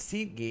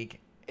SeatGeek,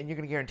 and you're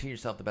going to guarantee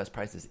yourself the best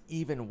prices,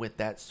 even with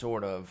that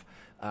sort of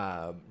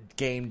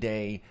game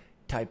day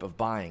type of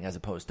buying, as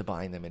opposed to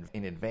buying them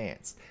in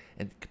advance.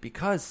 And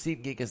because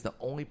SeatGeek is the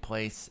only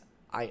place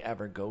I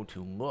ever go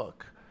to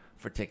look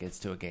for tickets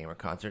to a game or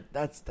concert,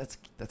 that's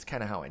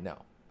kind of how I know.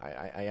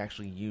 I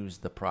actually use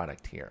the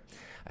product here.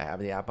 I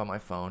have the app on my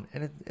phone,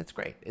 and it's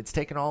great. It's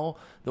taken all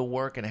the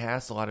work and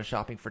hassle out of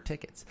shopping for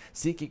tickets.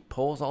 SeatGeek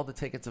pulls all the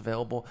tickets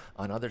available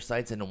on other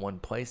sites into one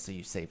place, so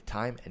you save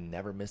time and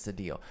never miss a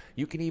deal.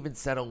 You can even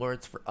set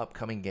alerts for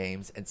upcoming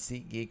games, and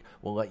SeatGeek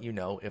will let you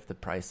know if the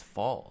price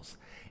falls.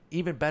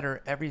 Even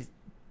better, every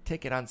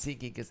ticket on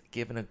SeatGeek is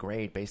given a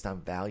grade based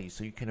on value,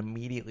 so you can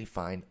immediately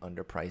find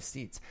underpriced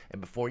seats.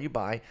 And before you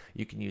buy,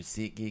 you can use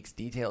SeatGeek's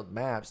detailed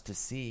maps to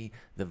see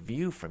the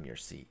view from your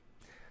seat.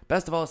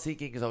 Best of all,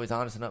 SeatGeek is always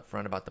honest and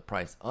upfront about the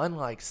price.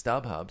 Unlike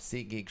StubHub,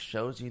 SeatGeek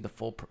shows you the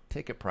full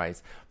ticket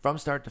price from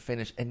start to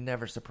finish and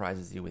never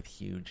surprises you with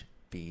huge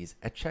fees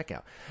at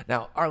checkout.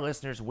 Now, our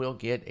listeners will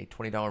get a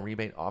 $20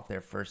 rebate off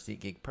their first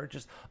SeatGeek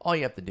purchase. All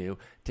you have to do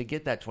to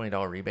get that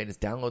 $20 rebate is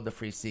download the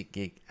free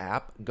SeatGeek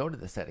app, go to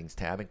the settings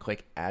tab, and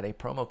click add a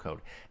promo code.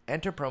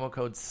 Enter promo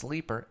code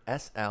SLEEPER,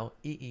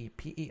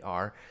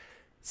 SLEEPER,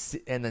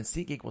 and then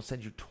SeatGeek will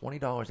send you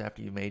 $20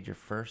 after you made your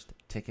first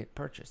ticket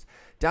purchase.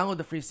 Download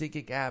the free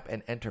SeatGeek app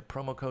and enter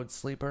promo code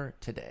SLEEPER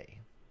today.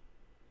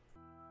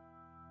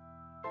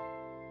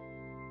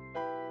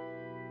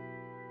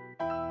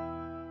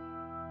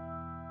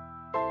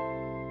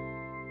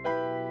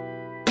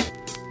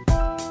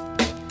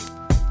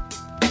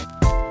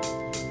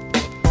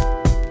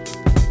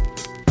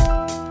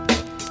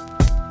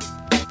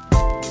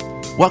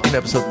 Welcome to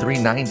episode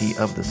 390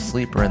 of The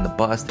Sleeper and the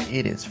Bust.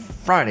 It is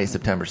Friday,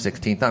 September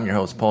 16th. I'm your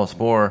host, Paul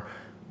Sporer,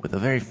 with a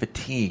very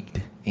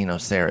fatigued Eno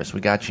Saris.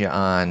 We got you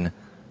on,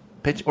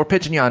 we're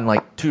pitching you on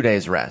like 2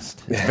 days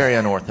rest. It's very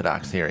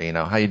unorthodox here,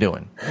 Eno. How you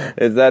doing?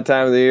 It's that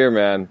time of the year,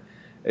 man.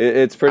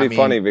 It's pretty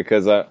funny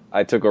because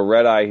I took a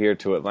red eye here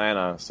to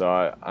Atlanta,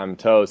 so I'm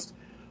toast.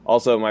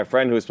 Also, my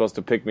friend who was supposed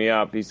to pick me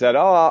up, he said,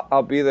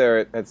 I'll be there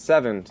at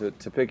 7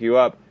 to pick you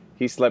up.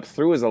 He slept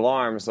through his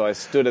alarm, so I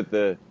stood at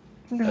the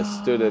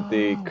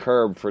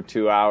curb for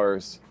 2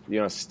 hours,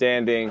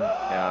 standing.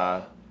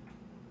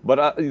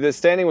 But the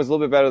standing was a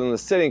little bit better than the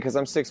sitting because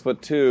I'm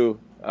 6'2".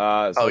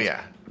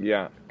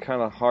 Yeah,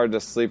 kind of hard to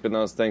sleep in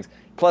those things.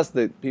 Plus,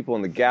 the people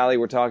in the galley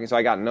were talking, so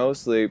I got no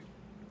sleep.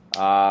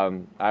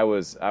 I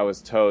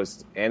was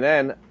toast, and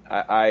then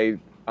I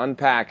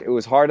unpacked. It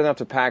was hard enough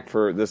to pack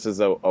for. This is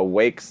a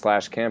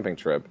wake/camping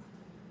trip.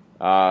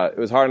 It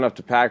was hard enough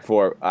to pack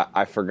for.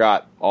 I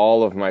forgot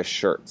all of my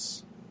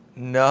shirts.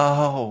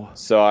 No.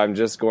 So I'm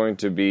just going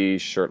to be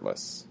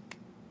shirtless.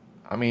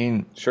 I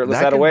mean... Shirtless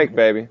at a wake,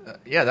 baby.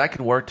 Yeah, that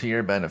could work to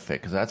your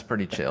benefit, because that's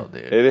pretty chill,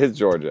 dude. It is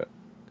Georgia.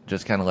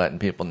 Just kind of letting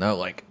people know,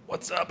 like,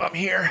 what's up, I'm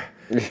here.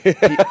 Peep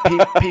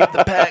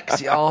the pecs,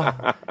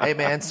 y'all. Hey,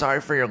 man, sorry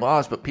for your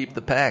loss, but peep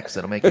the pecs.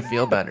 It'll make you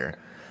feel better.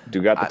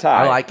 Do got the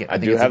tie. I like it. I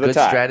think it's a good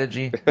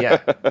strategy.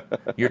 Yeah.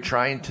 You're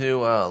trying to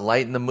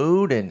lighten the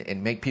mood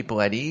and make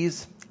people at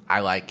ease. I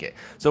like it.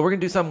 So we're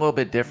going to do something a little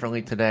bit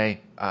differently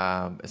today. It's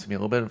going to be a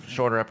little bit of a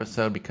shorter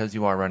episode because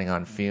you are running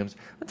on fumes.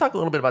 We'll talk a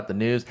little bit about the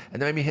news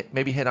and then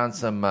maybe hit on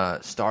some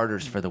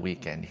starters for the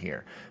weekend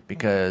here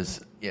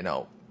because,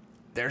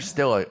 there's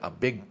still a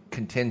big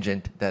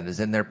contingent that is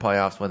in their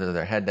playoffs, whether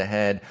they're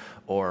head-to-head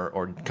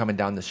or coming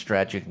down the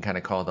stretch. You can kind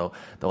of call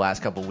the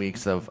last couple of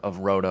weeks of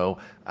Roto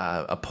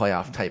a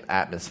playoff-type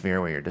atmosphere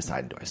where you're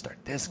deciding, do I start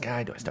this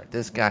guy? Do I start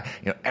this guy?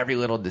 Every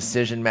little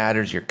decision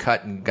matters. You're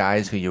cutting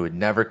guys who you would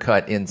never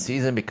cut in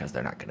season because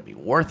they're not going to be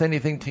worth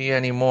anything to you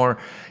anymore.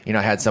 I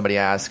had somebody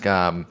ask,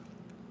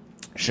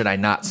 should I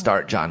not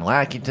start John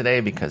Lackey today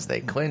because they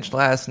clinched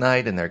last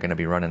night and they're going to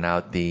be running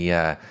out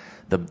the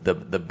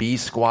B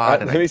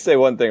squad. Let me say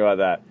one thing about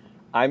that.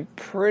 I'm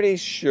pretty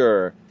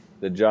sure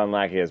that John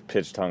Lackey has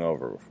pitched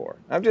hungover before.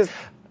 I'm just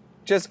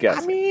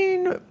guessing. I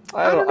mean,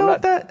 I don't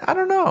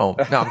know.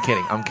 No,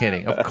 I'm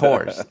kidding.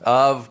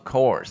 Of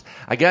course.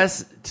 I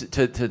guess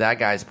to that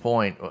guy's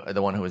point,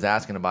 the one who was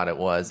asking about it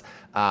was,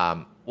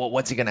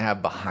 what's he going to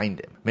have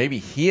behind him? Maybe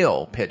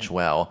he'll pitch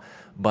well,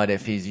 but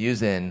if he's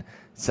using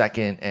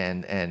second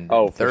and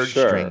third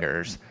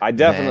stringers. I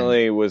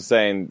definitely was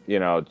saying,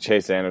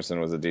 Chase Anderson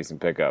was a decent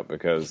pickup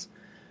because,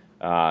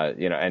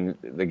 and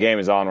the game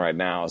is on right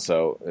now,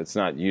 so it's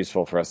not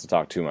useful for us to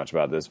talk too much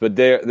about this. But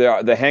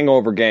the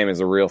hangover game is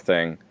a real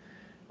thing.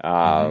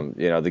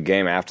 The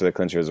game after the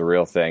clincher is a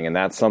real thing, and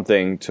that's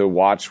something to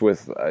watch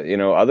with,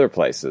 other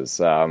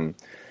places.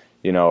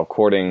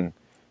 According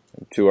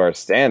to our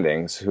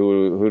standings,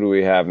 who do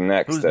we have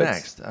next? Who's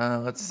next?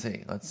 Let's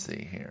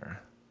see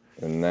here.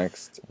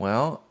 Next.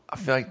 Well, I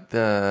feel like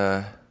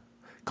the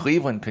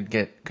Cleveland could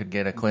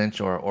get a clinch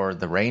or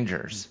the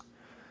Rangers.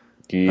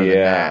 Yeah. Or the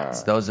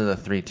Nats. Those are the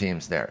three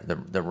teams there.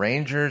 The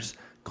Rangers,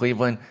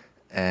 Cleveland,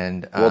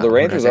 and the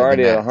Rangers are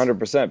already at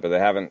 100%, but they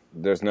haven't.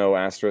 There's no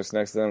asterisk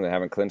next to them. They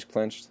haven't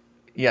clinched.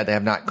 Yeah, they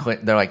have not.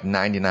 They're like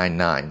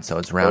 99.9, so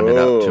it's rounded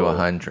up to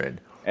 100.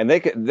 And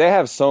they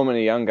have so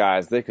many young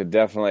guys. They could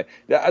definitely.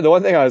 The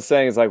one thing I was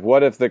saying is like,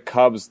 what if the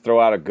Cubs throw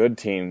out a good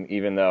team,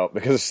 even though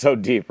because it's so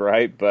deep,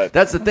 right? But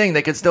that's the thing.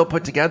 They could still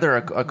put together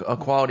a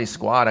quality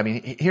squad. I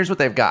mean, here's what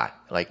they've got.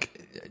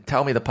 Like,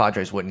 tell me the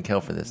Padres wouldn't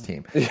kill for this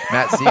team.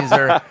 Matt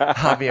Caesar,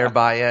 Javier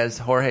Baez,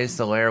 Jorge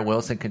Soler,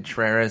 Wilson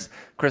Contreras,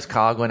 Chris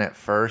Coghlan at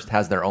first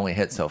has their only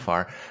hit so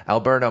far.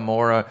 Alberto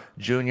Mora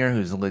Jr.,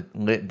 who's a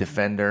lit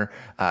defender.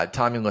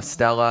 Tommy La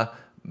Stella.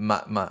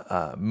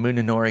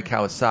 Munenori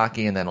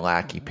Kawasaki, and then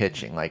Lackey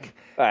pitching. Like,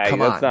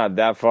 come on. That's not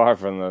that far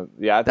from the...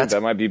 Yeah, I think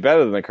that might be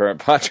better than the current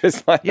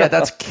Padres lineup. Yeah,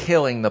 that's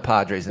killing the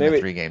Padres in the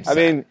 3-game set. I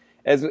mean,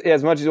 as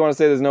much as you want to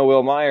say there's no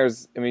Will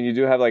Myers, I mean, you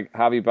do have, like,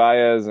 Javi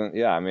Baez, and,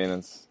 yeah, I mean,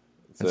 it's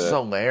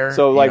Soler.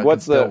 So, like,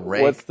 what's the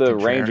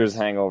Rangers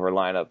hangover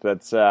lineup?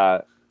 That's,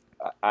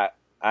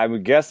 I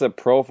would guess that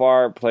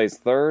Profar plays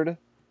third.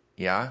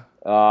 Yeah.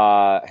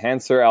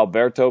 Hanser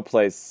Alberto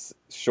plays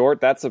short.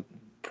 That's a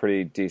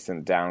pretty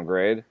decent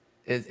downgrade.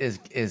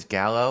 Is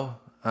Gallo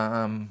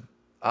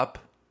up?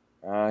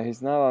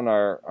 He's not on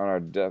our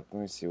depth.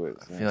 Let me see what.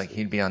 I feel like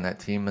he'd be on that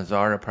team.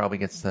 Mazzara probably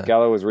gets the.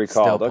 Gallo was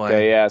recalled.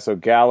 Okay, yeah. So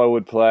Gallo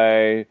would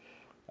play.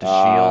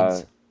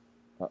 DeShields.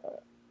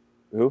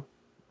 Who?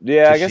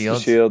 Yeah, I guess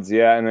DeShields. DeShields.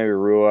 Yeah, and maybe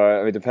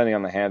Rua. I mean, depending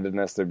on the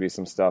handedness, there'd be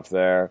some stuff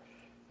there.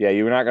 Yeah,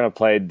 you were not going to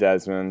play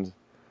Desmond.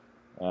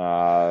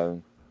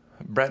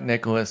 Brett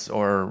Nicholas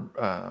or.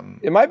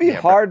 It might be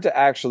hard to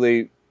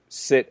actually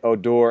sit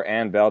Odor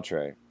and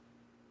Beltre.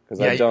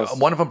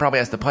 One of them probably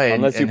has to play.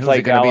 Unless you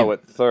play Gallo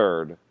at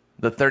third.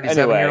 The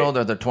 37-year-old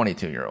or the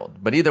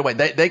 22-year-old. But either way,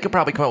 they could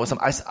probably come up with some.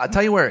 I'll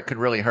tell you where it could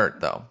really hurt,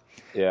 though,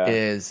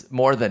 is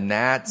more the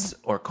Nats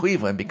or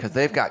Cleveland, because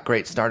they've got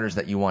great starters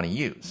that you want to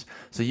use.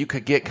 So you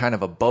could get kind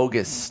of a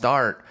bogus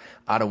start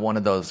out of one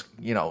of those,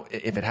 you know,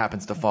 if it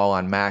happens to fall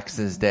on Max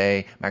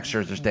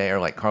Scherzer's day, or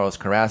like Carlos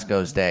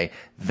Carrasco's day,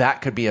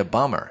 that could be a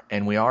bummer.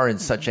 And we are in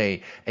such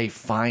a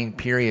fine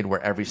period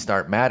where every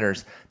start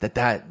matters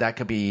that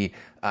could be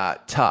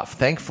tough.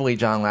 Thankfully,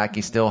 John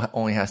Lackey still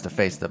only has to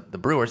face the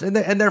Brewers, and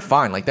they're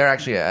fine. Like, they're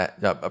actually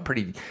a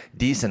pretty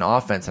decent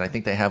offense, and I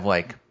think they have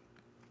like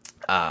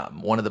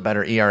one of the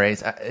better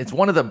ERAs. It's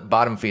one of the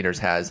bottom feeders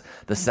has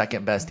the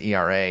second best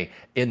ERA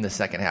in the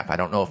second half. I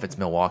don't know if it's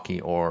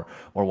Milwaukee or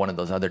one of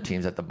those other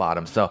teams at the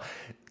bottom. So,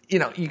 you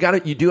know, you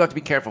do have to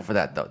be careful for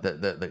that, though.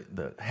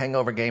 The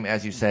hangover game,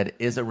 as you said,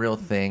 is a real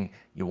thing.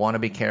 You want to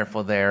be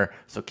careful there.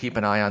 So keep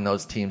an eye on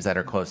those teams that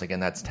are close. Again,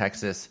 that's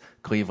Texas,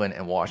 Cleveland,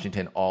 and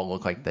Washington all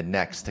look like the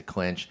next to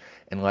clinch.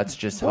 And let's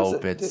just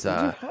hope it's. Did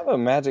you have a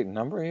magic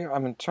number here?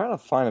 I'm trying to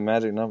find a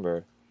magic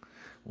number.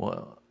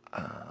 Well,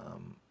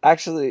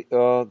 actually,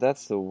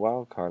 that's the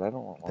wild card. I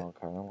don't want wild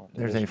card. I want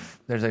there's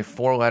a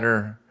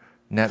 4-letter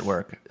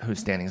network whose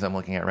standings I'm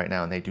looking at right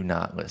now, and they do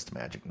not list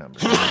magic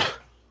numbers.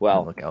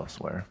 Well, look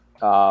elsewhere.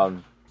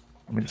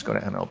 Let me just go to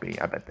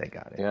MLB. I bet they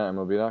got it. Yeah,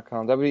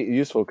 MLB.com. That'd be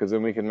useful because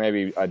then we can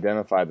maybe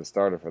identify the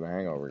starter for the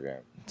hangover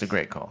game. It's a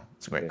great call.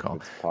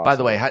 By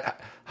the way,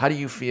 how do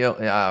you feel?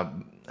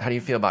 How do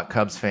you feel about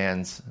Cubs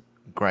fans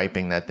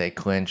griping that they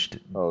clinched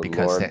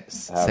because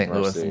St.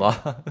 Louis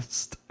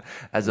lost,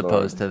 as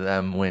opposed to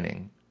them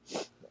winning?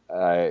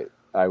 I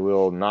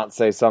will not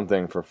say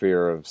something for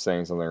fear of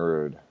saying something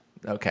rude.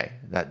 Okay,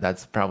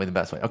 that's probably the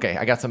best way. Okay,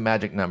 I got some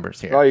magic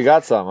numbers here. Oh, you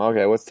got some?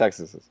 Okay, what's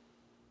Texas's?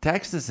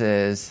 Texas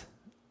is,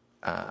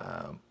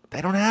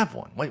 they don't have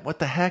one. Wait, what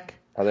the heck?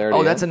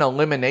 That's an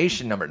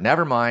elimination number.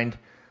 Never mind.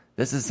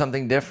 This is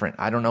something different.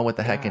 I don't know what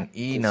the heck an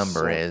E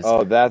number is.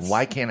 Oh, that's...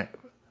 Why can't it...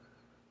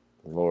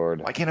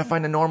 Lord. Why can't I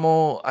find a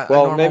normal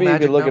maybe you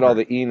could look number? At all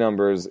the E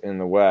numbers in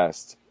the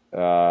West.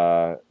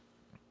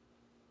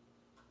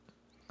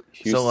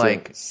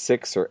 Houston,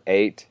 6 or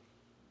 8.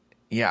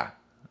 Yeah.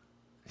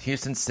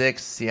 Houston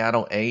 6,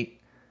 Seattle 8.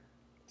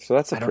 So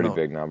that's a pretty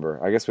big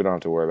number. I guess we don't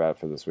have to worry about it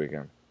for this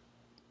weekend.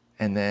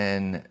 And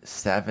then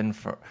 7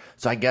 for...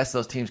 So I guess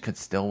those teams could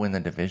still win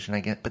the division, I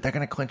guess. But they're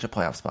going to clinch a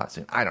playoff spot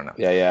soon. I don't know.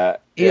 Yeah.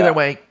 Either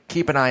way,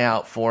 keep an eye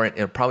out for it.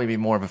 It'll probably be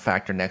more of a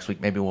factor next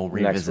week. Maybe we'll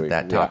revisit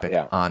that topic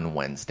on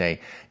Wednesday.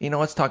 You know,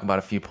 let's talk about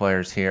a few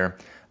players here.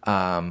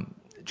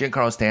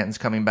 Giancarlo Stanton's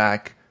coming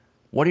back.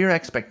 What are your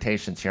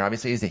expectations here?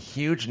 Obviously, he's a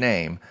huge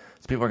name,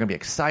 so people are going to be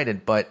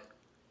excited. But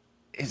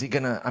is he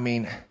going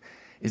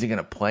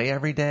to play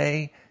every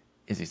day?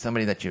 Is he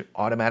somebody that you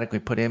automatically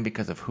put in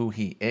because of who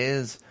he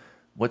is?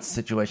 What's the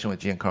situation with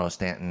Giancarlo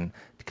Stanton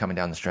coming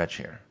down the stretch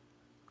here?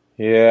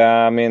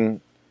 Yeah, I mean,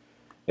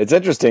 it's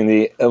interesting.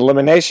 The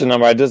elimination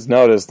number, I just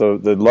noticed,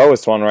 the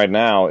lowest one right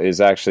now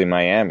is actually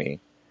Miami.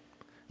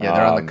 Yeah,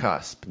 they're on the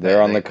cusp.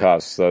 They're on the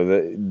cusp.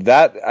 So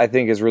that, I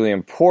think, is really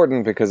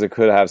important because it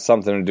could have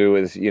something to do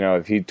with,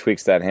 if he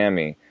tweaks that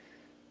hammy,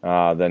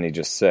 then he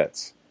just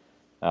sits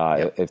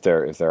if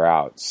they're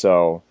out.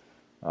 So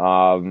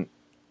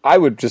I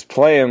would just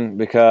play him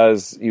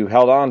because you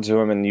held on to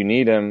him and you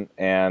need him,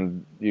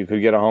 and you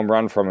could get a home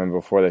run from him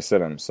before they sit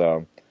him.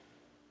 So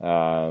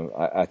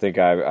I think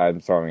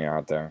I'm throwing him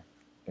out there.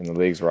 In the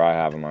leagues where I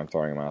have him, I'm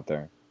throwing him out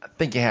there. I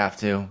think you have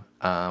to.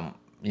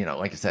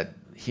 Like I said,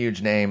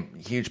 huge name,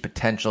 huge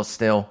potential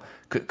still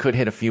could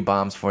hit a few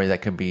bombs for you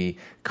that could be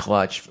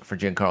clutch for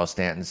Giancarlo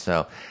Stanton.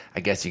 So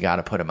I guess you got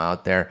to put him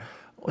out there.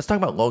 Let's talk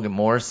about Logan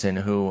Morrison,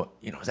 who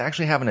is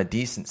actually having a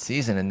decent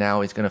season, and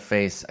now he's going to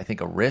face, I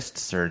think, a wrist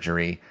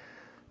surgery.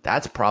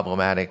 That's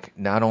problematic.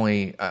 Not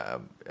only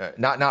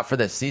not for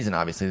this season,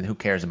 obviously. Who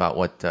cares about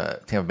what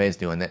Tampa Bay is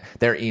doing?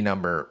 Their E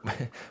number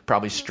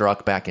probably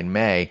struck back in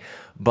May,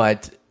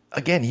 but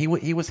again,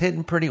 he was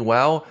hitting pretty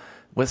well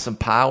with some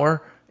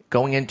power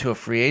going into a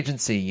free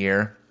agency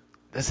year.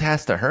 This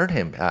has to hurt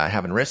him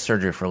having wrist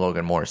surgery for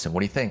Logan Morrison. What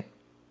do you think?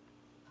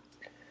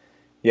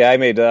 Yeah, he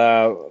made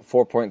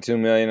 $4.2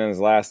 million in his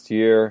last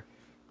year.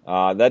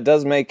 That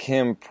does make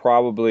him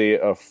probably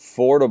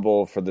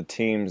affordable for the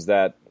teams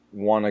that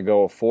want to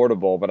go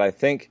affordable. But I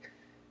think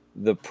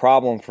the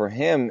problem for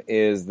him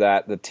is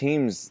that the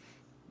teams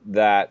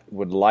that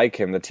would like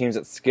him, the teams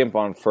that skimp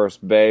on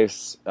first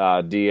base,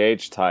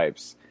 DH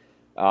types,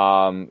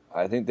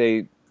 I think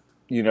they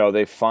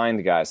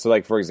find guys. So,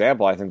 like, for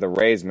example, I think the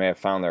Rays may have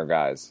found their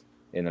guys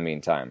in the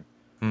meantime.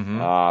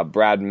 Mm-hmm.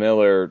 Brad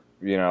Miller,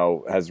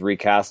 has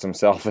recast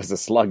himself as a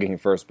slugging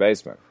first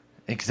baseman.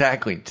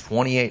 Exactly.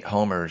 28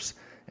 homers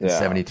and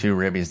 72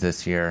 ribbies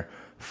this year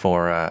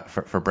for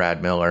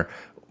Brad Miller.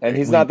 And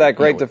he's not that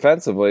great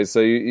defensively,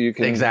 so you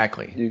can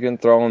you can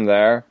throw him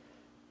there.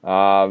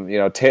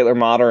 Taylor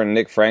Motter and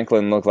Nick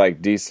Franklin look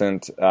like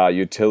decent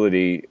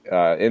utility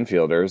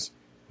infielders.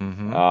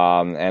 Mm-hmm.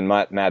 And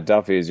Matt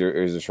Duffy is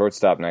your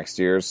shortstop next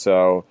year.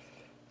 So,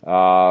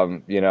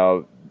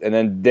 and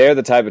then they're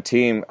the type of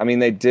team. I mean,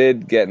 they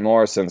did get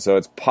Morrison, so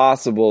it's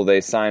possible they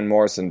signed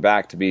Morrison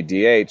back to be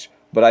DH.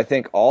 But I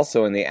think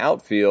also in the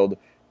outfield,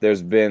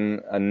 there's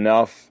been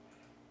enough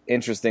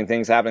interesting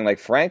things happening. Like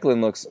Franklin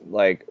looks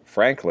like,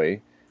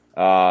 frankly,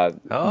 good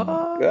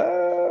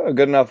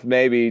enough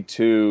maybe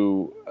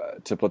to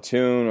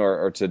platoon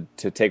or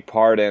to take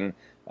part in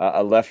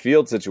a left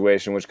field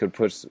situation, which could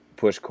push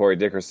Corey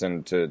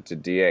Dickerson to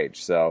DH.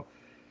 So,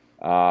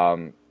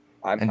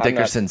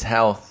 Dickerson's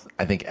health,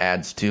 I think,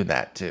 adds to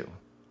that too.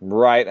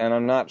 Right, and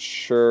I'm not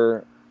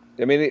sure.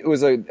 I mean, it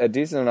was a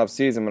decent enough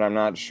season, but I'm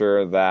not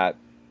sure that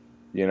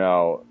even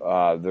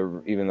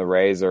the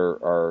Rays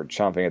are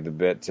chomping at the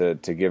bit to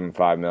give him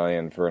 $5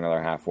 million for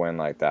another half win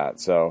like that.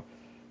 So,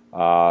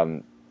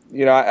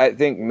 I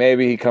think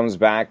maybe he comes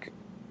back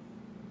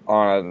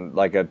on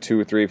a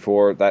 2, 3,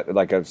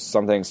 4,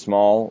 something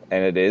small,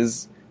 and it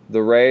is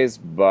the Rays.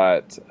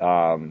 But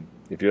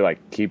if you're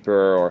like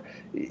keeper, or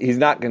he's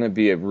not going to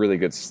be a really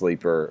good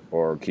sleeper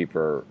or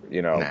keeper,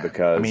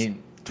 because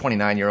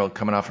 29-year-old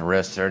coming off a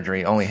wrist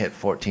surgery, only hit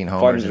 14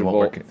 homers.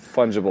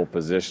 Fungible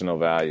positional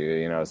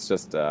value. It's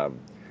just a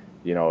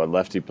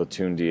lefty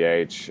platoon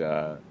DH.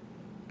 The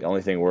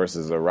only thing worse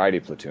is a righty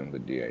platoon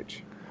with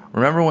DH.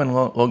 Remember when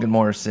Logan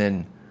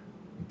Morrison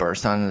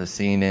burst onto the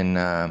scene in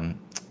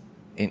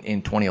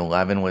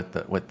 2011 with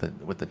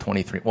the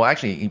 23? Well,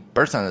 actually, he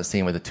burst onto the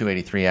scene with a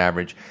 283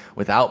 average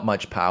without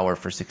much power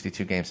for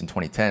 62 games in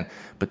 2010,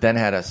 but then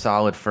had a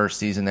solid first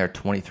season there,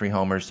 23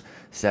 homers,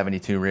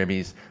 72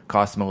 ribbies,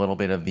 cost him a little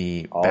bit of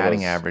the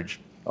batting average.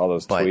 All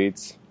those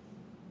tweets.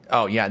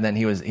 Oh yeah, and then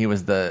he was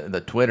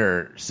the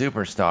Twitter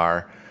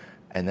superstar,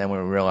 and then we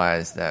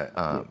realized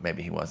that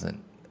maybe he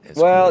wasn't.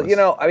 Well,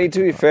 to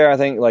be fair, I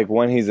think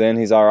when he's in,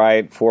 he's all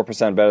right,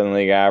 4% better than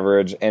league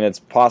average, and it's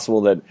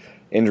possible that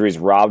injuries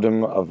robbed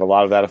him of a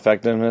lot of that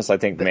effectiveness. I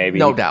think maybe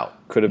no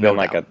doubt could have been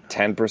a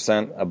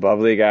 10% above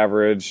league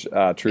average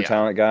true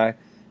talent guy,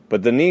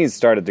 but the knees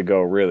started to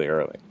go really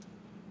early.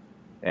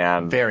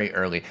 And very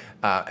early.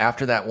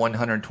 After that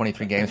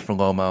 123 games for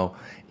Lomo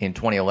in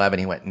 2011,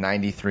 he went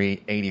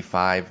 93,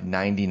 85,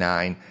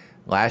 99.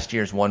 Last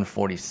year's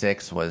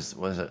 146 was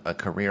a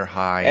career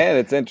high. And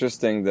it's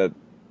interesting that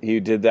he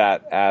did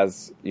that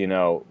as,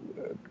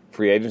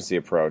 free agency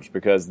approach,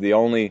 because the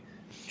only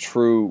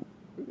true,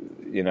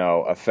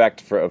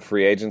 effect of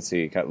free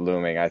agency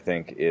looming, I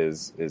think,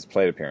 is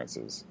plate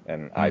appearances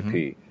and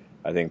IP.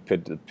 I think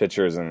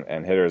pitchers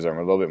and hitters are a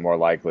little bit more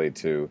likely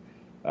to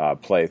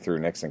play through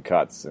nicks and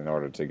cuts in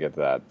order to get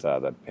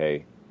that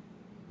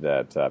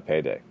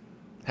payday.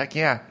 Heck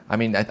yeah! I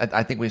mean,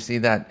 I think we see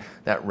that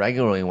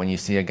regularly when you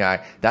see a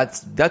guy.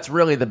 That's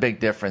really the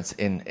big difference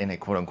in a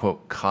quote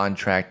unquote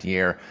contract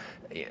year.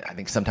 I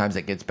think sometimes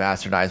it gets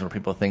bastardized where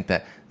people think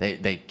that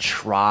they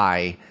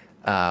try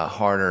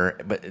harder,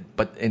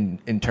 but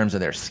in terms of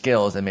their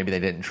skills, and maybe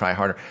they didn't try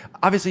harder.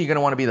 Obviously, you're going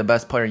to want to be the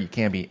best player you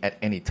can be at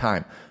any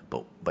time,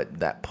 but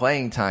that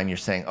playing time, you're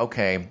saying,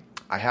 okay,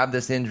 I have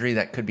this injury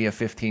that could be a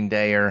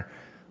 15-dayer,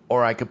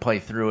 or I could play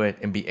through it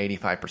and be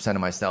 85%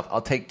 of myself.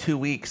 I'll take 2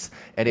 weeks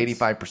at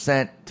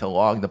 85% to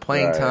log the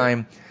playing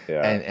time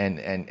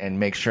and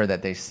make sure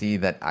that they see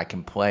that I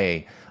can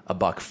play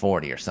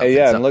 $140 or something.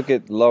 Yeah, and look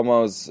at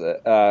Lomo's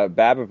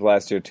BABIP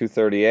last year,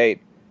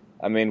 238.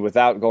 I mean,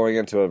 without going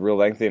into a real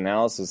lengthy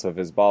analysis of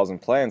his balls in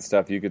play and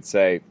stuff, you could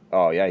say,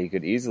 oh, yeah, he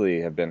could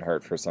easily have been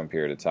hurt for some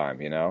period of time,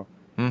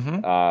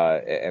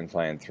 and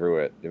playing through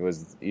it. It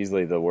was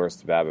easily the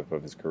worst BABIP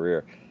of his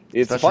career.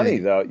 It's funny,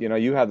 though.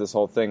 You had this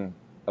whole thing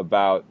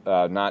about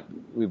not.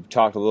 We've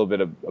talked a little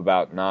bit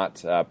about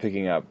not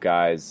picking up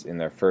guys in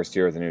their first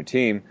year with a new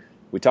team.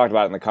 We talked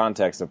about it in the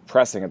context of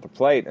pressing at the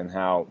plate and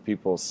how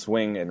people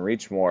swing and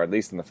reach more, at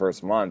least in the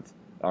first month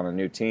on a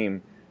new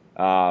team.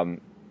 Add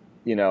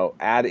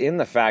in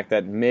the fact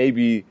that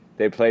maybe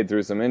they played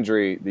through some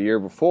injury the year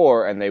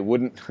before and they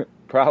wouldn't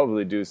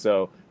probably do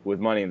so with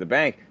Money in the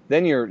Bank.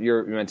 Then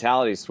your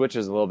mentality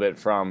switches a little bit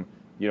from,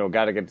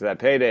 got to get to that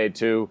payday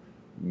to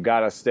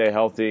got to stay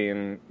healthy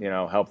and,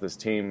 help this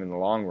team in the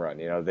long run.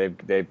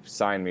 They've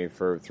signed me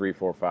for 3,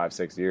 4, 5,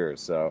 6 years.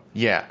 So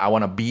yeah, I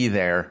want to be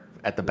there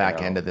at the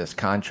back end of this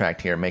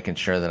contract here, making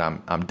sure that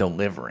I'm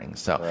delivering.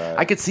 So right.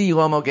 I could see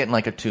Lomo getting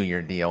like a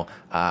 2-year deal.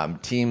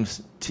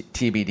 Teams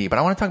TBD. But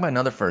I want to talk about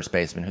another first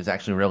baseman who's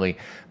actually really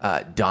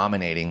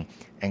dominating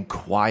and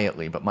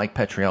quietly. But Mike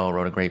Petriello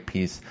wrote a great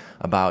piece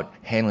about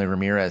Hanley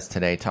Ramirez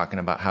today, talking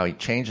about how he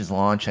changed his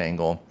launch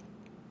angle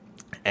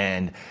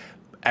and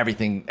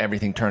everything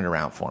turned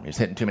around for him. He was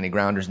hitting too many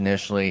grounders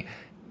initially,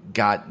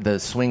 got the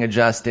swing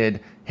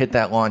adjusted, hit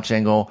that launch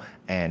angle,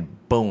 and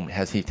boom,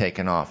 has he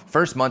taken off.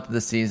 First month of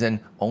the season,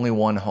 only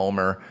 1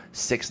 homer,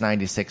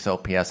 696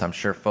 OPS. I'm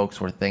sure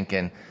folks were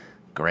thinking,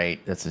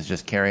 great, this is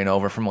just carrying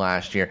over from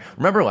last year.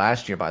 Remember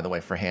last year, by the way,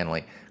 for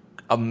Hanley,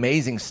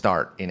 amazing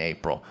start in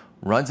April.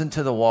 Runs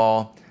into the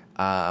wall,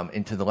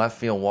 into the left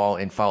field wall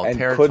in foul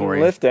territory. And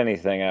couldn't lift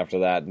anything after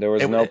that. There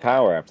was no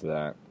power after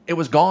that. It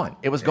was gone.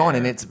 It was gone,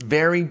 and it's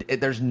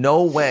there's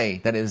no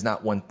way that it is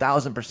not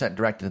 1,000%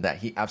 directed to that.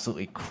 He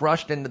absolutely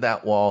crushed into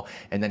that wall,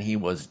 and then he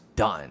was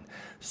done.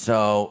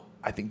 So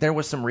I think there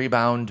was some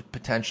rebound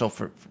potential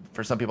for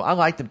some people. I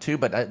liked him too,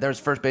 but there's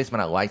first baseman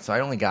I liked, so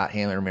I only got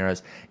Hanley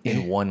Ramirez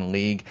in one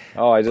league.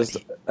 Oh, I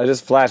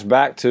just flashed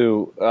back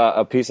to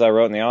a piece I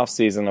wrote in the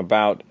offseason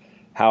about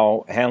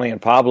how Hanley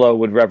and Pablo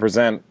would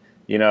represent,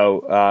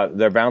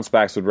 their bounce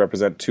backs would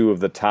represent 2 of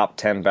the top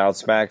 10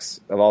 bounce backs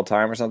of all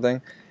time or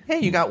something. Hey,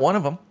 you got one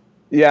of them.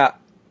 Yeah.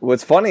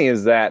 What's funny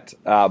is that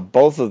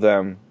both of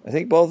them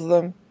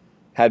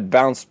had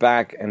bounced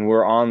back and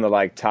were on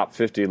the top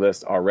 50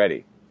 list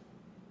already.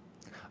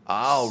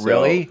 Oh,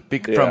 really?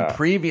 From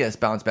previous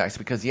bounce backs?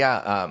 Because,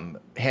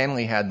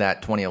 Hanley had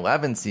that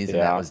 2011 season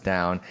that was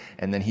down,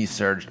 and then he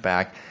surged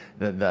back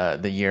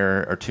the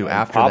year or two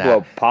after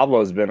that.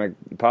 Pablo's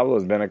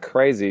been a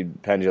crazy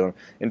pendulum.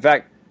 In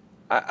fact,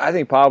 I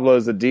think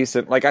Pablo's a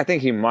decent. I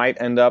think he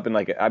might end up in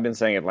I've been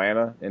saying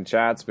Atlanta in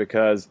chats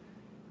because,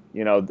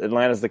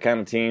 Atlanta's the kind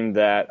of team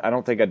that I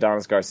don't think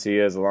Adonis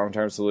Garcia is a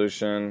long-term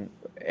solution,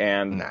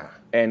 and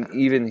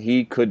even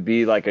he could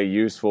be a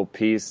useful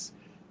piece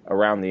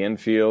around the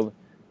infield.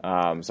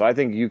 So I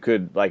think you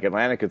could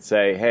Atlanta could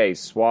say, hey,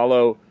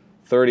 swallow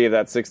 30 of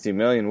that $60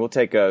 million. We'll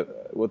take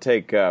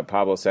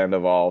Pablo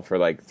Sandoval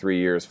for 3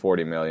 years,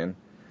 $40 million.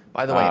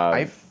 By the way,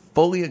 I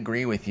fully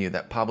agree with you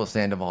that Pablo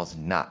Sandoval is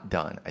not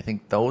done. I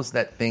think those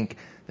that think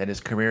that his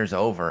career is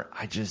over,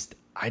 I don't see it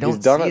that way.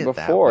 He's done it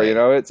before.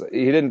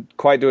 He didn't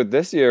quite do it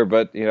this year,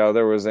 but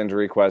there was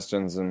injury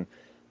questions, and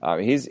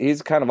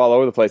he's kind of all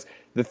over the place.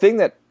 The thing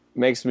that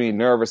makes me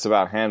nervous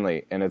about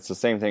Hanley, and it's the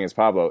same thing as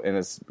Pablo, and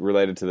it's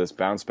related to this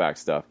bounce back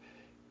stuff,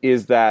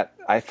 is that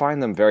I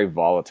find them very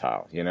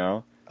volatile.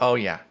 Oh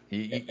yeah,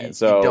 you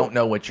don't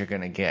know what you're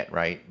going to get,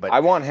 right? But I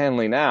want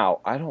Hanley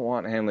now. I don't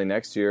want Hanley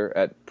next year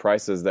at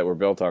prices that were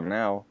built on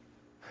now.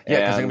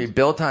 Yeah, because they're going to be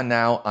built on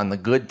now on the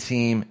good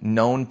team,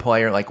 known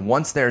player.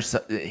 Once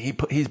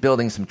he's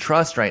building some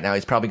trust right now,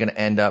 he's probably going to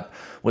end up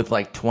with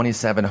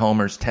 27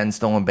 homers, 10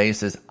 stolen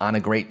bases on a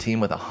great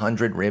team with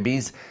 100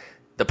 ribbies.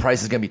 The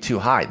price is going to be too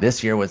high.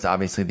 This year was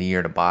obviously the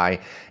year to buy.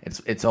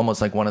 It's almost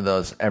like one of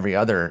those every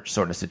other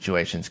sort of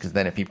situations, because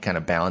then if he kind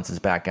of balances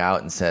back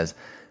out and says,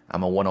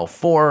 I'm a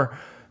 104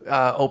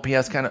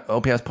 OPS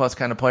plus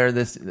kind of player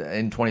this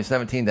in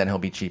 2017, then he'll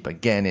be cheap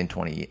again in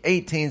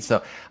 2018.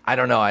 So I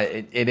don't know.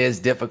 It is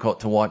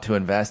difficult to want to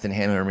invest in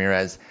Hanley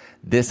Ramirez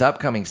this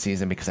upcoming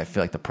season because I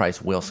feel like the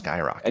price will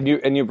skyrocket.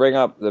 And you bring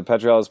up the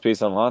Petriello's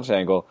piece on launch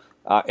angle.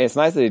 It's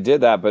nice that he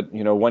did that, but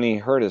when he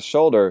hurt his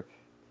shoulder,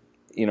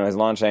 his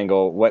launch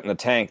angle went in the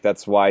tank.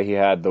 That's why he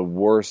had the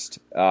worst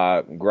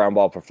ground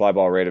ball per fly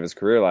ball rate of his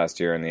career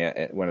last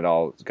year when it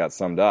all got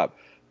summed up.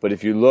 But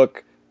if you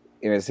look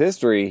in his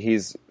history,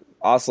 he's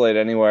oscillated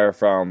anywhere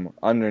from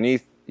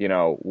underneath,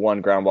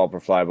 1 ground ball per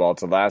fly ball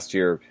to last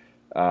year,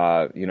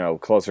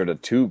 closer to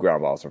 2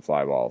 ground balls per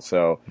fly ball.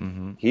 So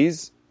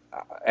he's,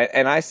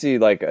 and I see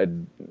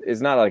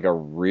it's not a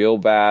real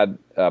bad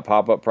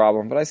pop-up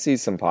problem, but I see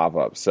some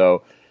pop-ups.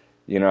 So,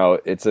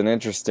 it's an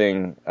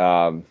interesting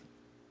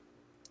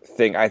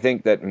thing. I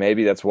think that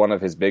maybe that's one of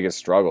his biggest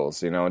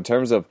struggles. In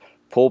terms of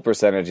pull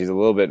percentage, he's a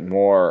little bit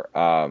more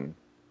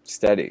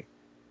steady.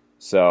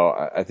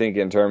 So I think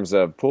in terms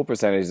of pull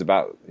percentage, he's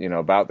about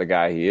the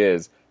guy he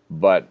is.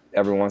 But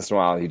every once in a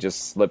while, he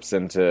just slips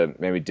into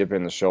maybe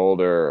dipping the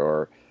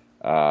shoulder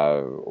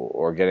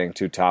or getting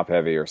too top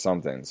heavy or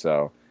something.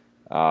 So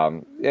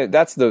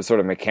that's the sort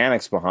of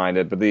mechanics behind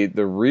it. But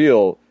the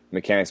real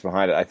mechanics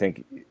behind it, I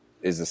think,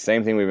 is the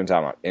same thing we've been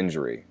talking about: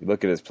 injury. You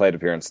look at his plate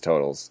appearance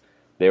totals.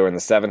 They were in the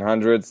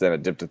 700s, then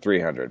it dipped to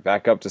 300,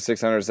 back up to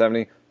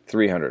 670,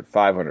 300,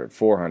 500,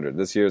 400.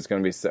 This year it's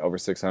going to be over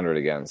 600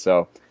 again.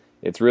 So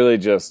it's really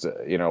just,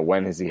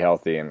 when is he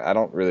healthy? And I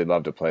don't really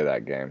love to play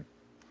that game.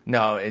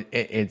 No,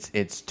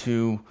 it's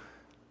too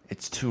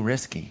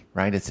risky,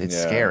 right? It's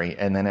scary.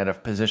 And then at a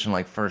position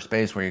like first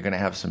base where you're going to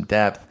have some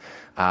depth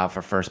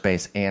for first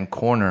base and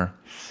corner,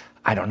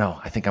 I don't know.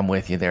 I think I'm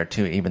with you there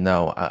too, even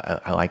though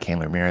I like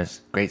Hanley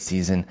Ramirez. Great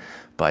season,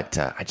 but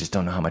I just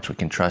don't know how much we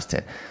can trust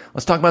it.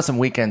 Let's talk about some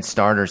weekend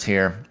starters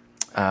here.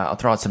 I'll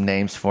throw out some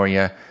names for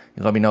you.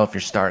 You let me know if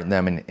you're starting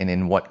them and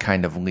in what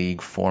kind of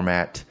league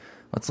format.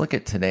 Let's look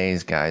at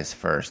today's guys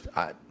first.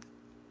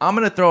 I'm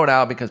going to throw it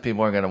out because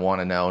people are going to want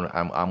to know.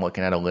 I'm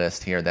looking at a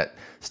list here that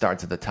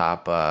starts at the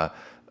top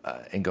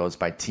and goes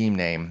by team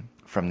name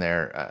from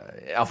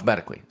there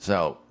alphabetically.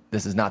 So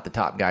this is not the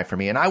top guy for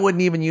me, and I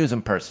wouldn't even use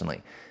him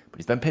personally. But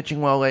he's been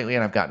pitching well lately,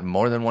 and I've gotten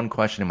more than one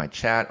question in my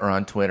chat or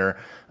on Twitter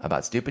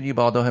about stupid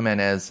Ubaldo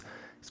Jimenez.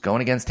 He's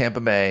going against Tampa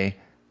Bay.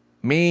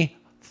 Me,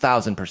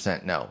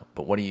 1,000% no.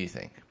 But what do you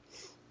think?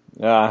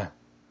 I'm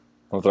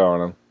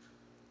throwing him.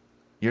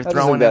 You're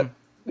throwing him?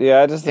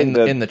 Yeah, I just think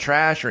in the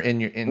trash or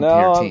into your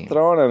team? I'm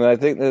throwing him. I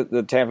think that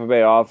the Tampa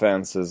Bay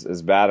offense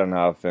is bad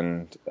enough,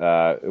 and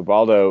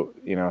Ubaldo,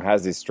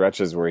 has these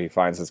stretches where he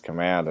finds his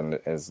command and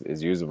is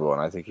usable,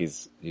 and I think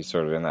he's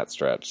sort of in that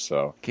stretch.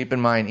 So keep in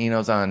mind,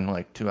 Eno's on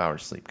like 2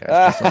 hours sleep,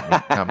 guys. No,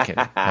 I'm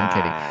kidding.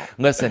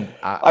 Listen,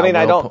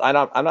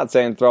 I'm not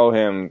saying throw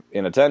him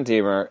in a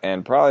 10-teamer,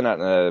 and probably not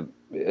in a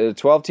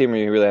 12-teamer.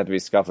 You really have to be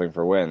scuffling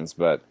for wins,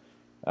 but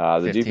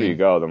the 15. Deeper you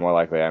go, the more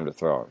likely I am to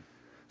throw him.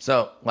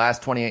 So,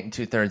 last 28 and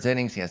 2/3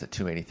 innings, he has a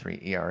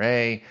 2.83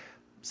 ERA,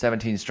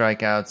 17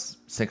 strikeouts,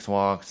 6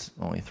 walks,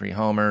 only 3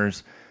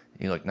 homers.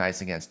 He looked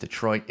nice against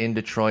Detroit. In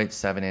Detroit,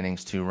 7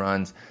 innings, 2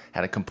 runs.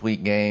 Had a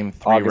complete game,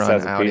 3-run outing. August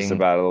has a piece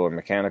about a little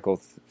mechanical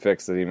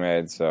fix that he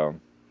made. So,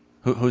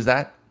 who's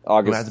that?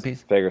 August Who has a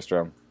piece?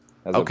 Fagerstrom.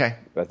 Okay.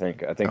 I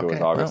think it was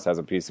August has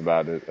a piece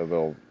about it, a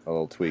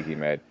little tweak he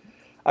made.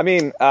 I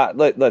mean,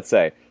 let's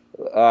say,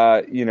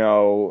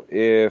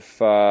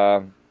 if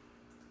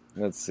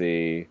let's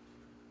see.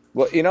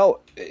 Well,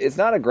 it's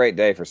not a great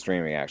day for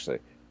streaming, actually.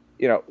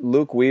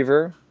 Luke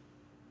Weaver.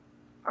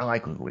 I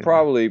like Luke Weaver.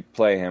 Probably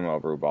play him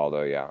over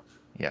Ubaldo, yeah.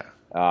 Yeah.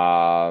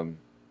 I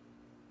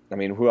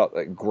mean, who else?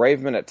 Like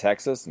Graveman at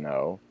Texas?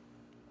 No.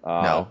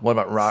 No. What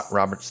about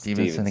Robert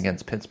Stevenson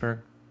against Pittsburgh?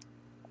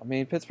 I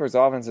mean, Pittsburgh's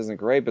offense isn't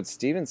great, but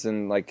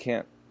Stevenson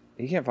can't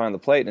find the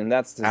plate, and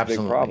that's his big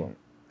problem.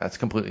 That's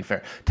completely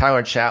fair.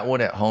 Tyler Chatwood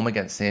at home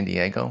against San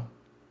Diego.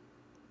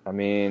 I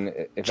mean,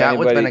 if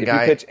you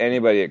pitch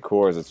anybody at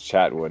Coors, it's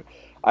Chatwood.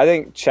 I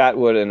think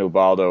Chatwood and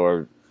Ubaldo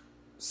are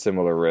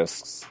similar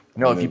risks.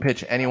 No, if you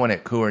pitch anyone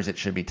at Coors, it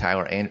should be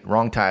Tyler. And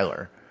wrong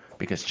Tyler,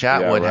 because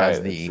Chatwood has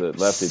the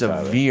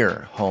severe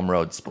Tyler. Home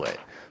road split.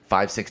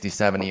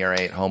 5.67 ERA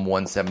at home,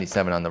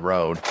 1.77 on the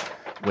road,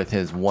 with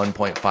his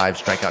 1.5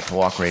 strikeout to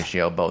walk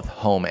ratio, both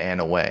home and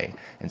away.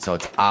 And so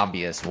it's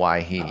obvious why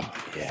he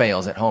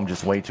fails at home,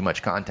 just way too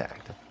much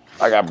contact.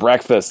 I got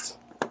breakfast.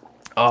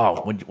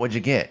 Oh, what'd you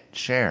get?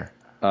 Share.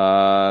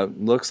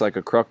 Looks like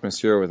a croque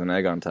monsieur with an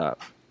egg on top.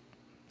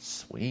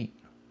 Sweet.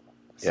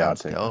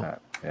 Sounds I'll take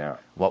that. Yeah.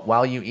 Well,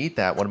 while you eat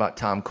that, what about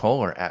Tom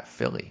Kohler at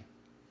Philly?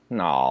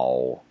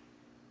 No.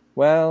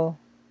 Well,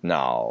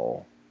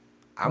 no.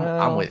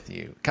 I'm with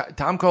you.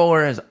 Tom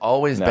Kohler has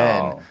always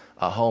been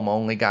a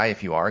home-only guy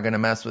if you are going to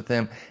mess with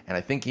him. And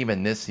I think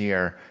even this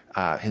year,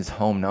 his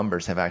home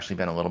numbers have actually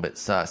been a little bit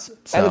sus.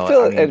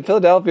 So, in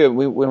Philadelphia,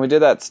 when we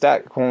did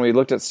that when we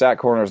looked at Stat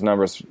Corner's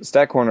numbers,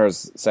 Stat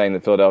Corner's saying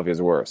that Philadelphia is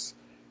worse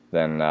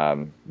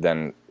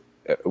than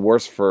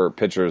worse for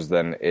pitchers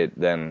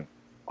than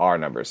our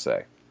numbers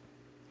say.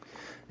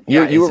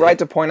 You were right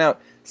to point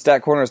out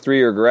Stat Corner's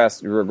 3-year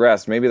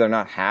regressed. Maybe they're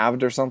not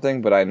halved or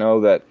something, but I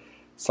know that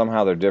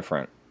somehow they're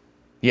different.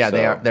 Yeah,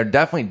 they are. They're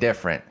definitely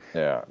different.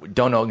 Yeah, we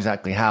don't know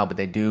exactly how, but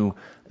they do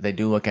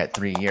look at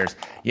 3 years.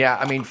 Yeah,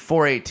 I mean,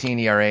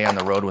 4.18 ERA on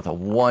the road with a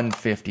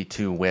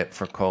 1.52 WHIP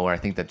for Kohler. I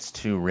think that's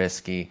too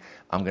risky.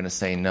 I'm going to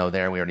say no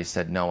there. We already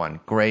said no on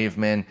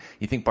Graveman.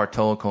 You think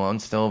Bartolo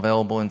Colon's still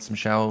available in some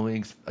shallow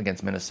leagues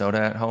against Minnesota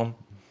at home?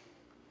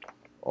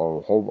 Oh,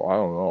 I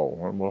don't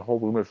know. We'll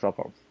hope we miss up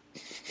on.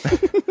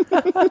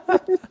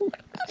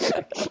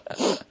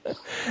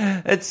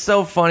 It's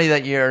so funny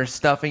that you're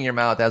stuffing your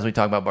mouth as we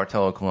talk about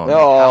Bartolo Colon.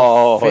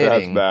 Oh,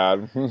 that's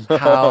bad.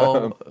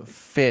 How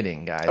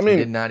fitting, guys. I mean, we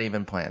did not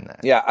even plan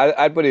that. Yeah,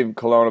 I'd put even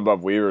Colon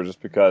above Weaver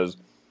just because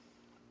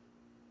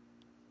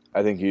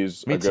I think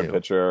he's a good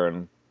pitcher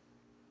and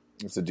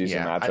it's a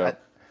decent matchup.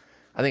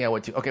 I think I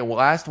would too. Okay, well,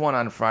 last one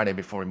on Friday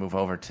before we move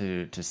over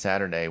to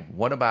Saturday.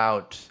 What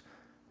about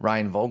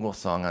Ryan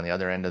Vogelsong on the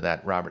other end of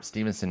that Robert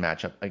Stevenson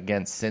matchup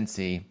against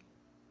Cincy?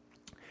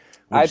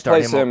 I'd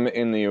place him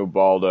in the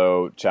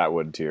Ubaldo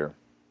Chatwood tier.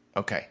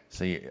 Okay,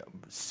 so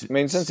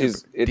since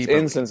it's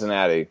in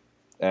Cincinnati,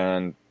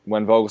 and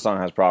when Vogelsong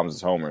has problems,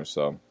 it's homers.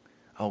 So,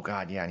 oh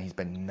god, yeah, and he's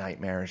been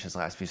nightmarish his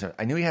last few starts.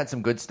 I knew he had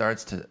some good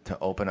starts to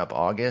open up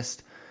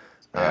August,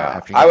 Yeah,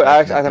 after you get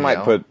back I from the might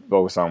DL. put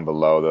Boguson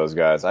below those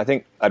guys. I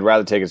think I'd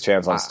rather take his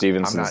chance on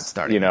Stevenson. I'm not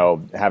starting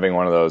him. Having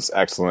one of those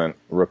excellent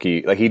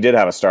rookie. Like he did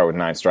have a start with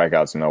 9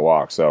 strikeouts and no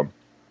walks. So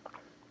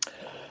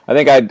I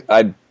think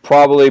I'd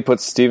probably put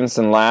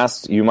Stevenson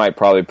last. You might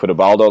probably put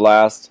Ubaldo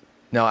last.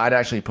 No, I'd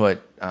actually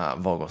put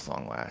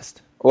Vogelsong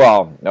last.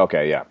 Well,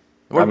 okay, yeah.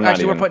 We're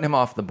putting him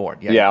off the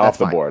board. Yeah, off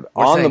the board.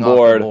 We're On the saying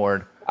off the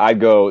board, I'd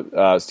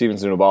go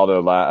Stevenson,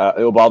 Ubaldo,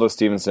 Ubaldo,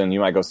 Stevenson. You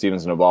might go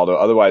Stevenson, Ubaldo.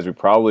 Otherwise, we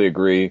probably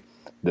agree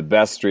the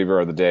best streamer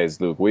of the day is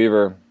Luke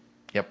Weaver.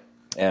 Yep.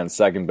 And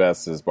second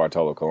best is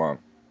Bartolo Colon.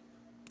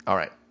 All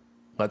right.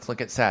 Let's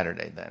look at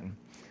Saturday then.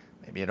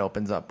 Maybe it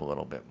opens up a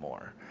little bit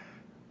more.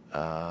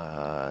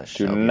 Do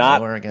Shelby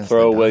not Miller against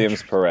throw the Williams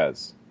Dodgers.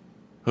 Perez.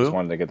 Who? Just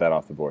wanted to get that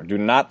off the board. Do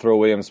not throw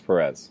Williams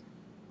Perez.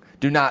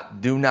 Do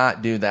not do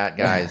that,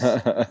 guys.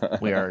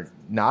 We're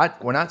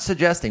not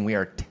suggesting, we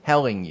are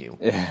telling you.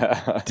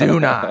 Yeah. Do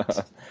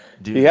not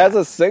do He has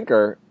a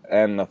sinker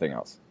and nothing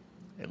else.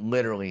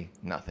 literally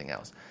nothing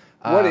else.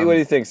 What do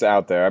you think's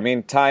out there? I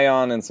mean,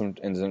 Tyon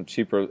in some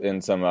cheaper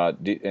in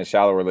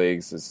shallower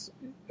leagues is.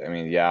 I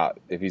mean, yeah,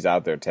 if he's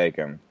out there, take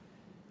him.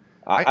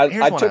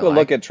 I took a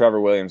look at Trevor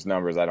Williams'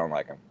 numbers. I don't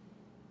like him.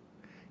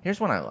 Here's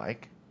one I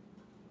like.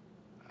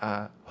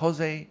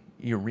 Jose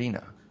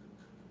Urena.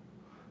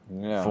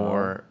 Yeah.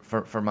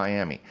 For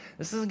Miami.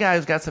 This is a guy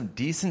who's got some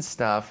decent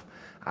stuff.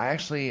 I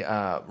actually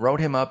wrote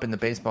him up in the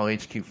Baseball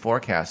HQ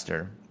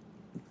Forecaster.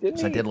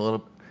 Didn't I he did a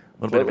little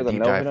bit flirt of with a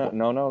deep dive.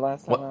 no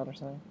last time out or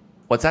something?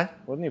 What's that?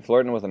 Wasn't he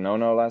flirting with a no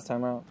last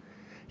time out?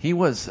 He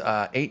was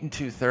 8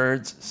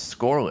 2/3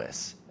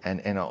 scoreless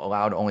and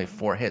allowed only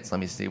 4 hits. Let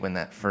me see when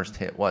that first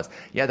hit was.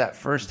 Yeah, that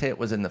first hit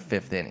was in the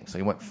 5th inning. So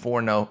he went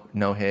 4 no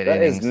hit That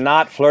innings. is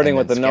not flirting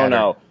with the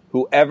no.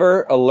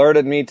 Whoever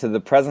alerted me to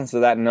the presence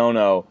of that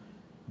no,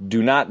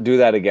 do not do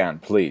that again,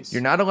 please.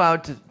 You're not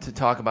allowed to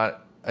talk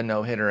about a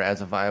no hitter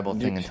as a viable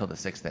thing until the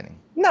 6th inning.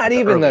 Not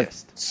even the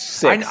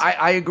 6th.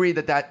 I agree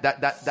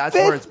that's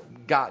where it's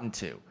gotten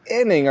to.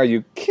 Inning? Are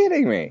you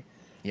kidding me?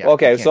 Yeah,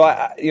 okay, you so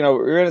can't do that.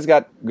 Urena's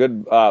got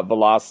good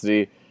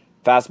velocity.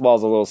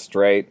 Fastball's a little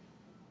straight.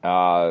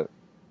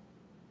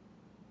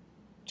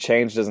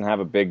 Change doesn't have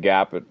a big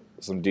gap, but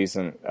some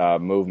decent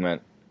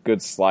movement.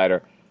 Good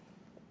slider.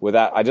 With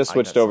that, I just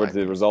switched over to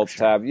the results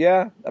tab.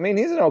 Yeah, I mean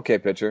he's an okay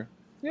pitcher.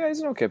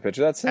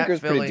 That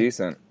sinker's pretty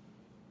decent.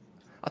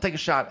 I'll take a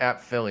shot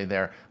at Philly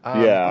there.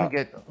 Yeah.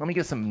 Let me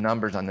get some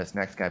numbers on this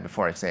next guy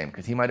before I say him,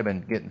 because he might have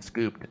been getting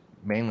scooped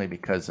mainly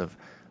because of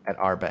at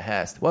our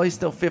behest. Well, he's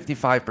still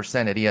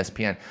 55% at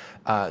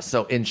ESPN.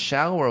 So in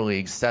shallower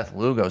leagues, Seth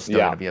Lugo's still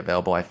going to be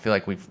available. I feel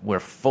like we're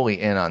fully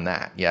in on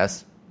that.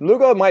 Yes.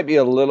 Lugo might be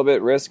a little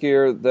bit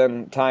riskier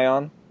than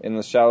Tyon in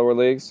the shallower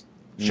leagues.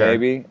 Sure.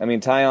 Maybe. I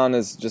mean,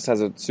 Tyon just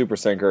has a super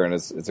sinker, and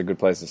it's a good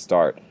place to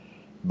start.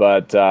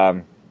 But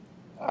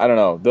I don't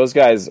know. Those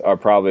guys are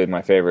probably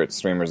my favorite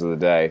streamers of the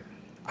day.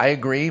 I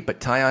agree,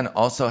 but Tyon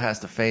also has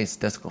to face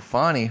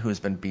DeSclafani, who's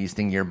been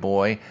beasting your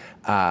boy.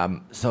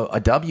 So a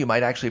W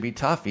might actually be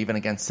tough, even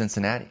against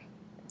Cincinnati.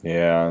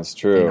 Yeah, that's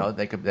true.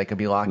 They could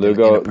be locked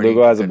Lugo, in a pretty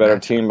Lugo has a good better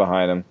matchup. team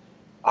behind him.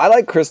 I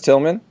like Chris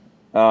Tillman.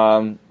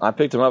 I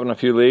picked him up in a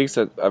few leagues.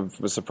 I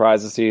was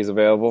surprised to see he's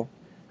available.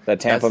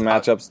 That Tampa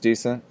matchup's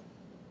decent.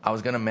 I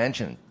was going to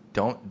mention,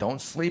 don't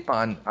sleep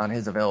on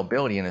his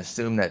availability and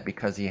assume that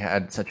because he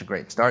had such a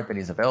great start that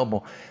he's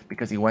available,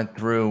 because he went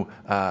through,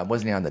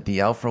 wasn't he on the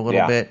DL for a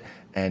little bit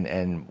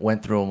and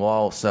went through a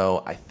lull.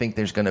 So I think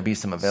there's going to be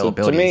some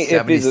availability. So to me,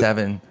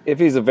 77. if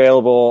he's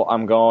available,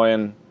 I'm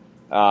going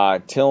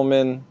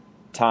Tillman,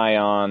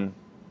 Tyon,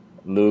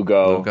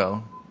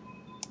 Lugo.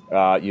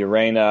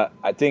 Urena.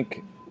 I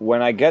think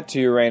when I get to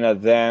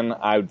Urena, then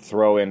I'd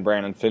throw in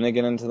Brandon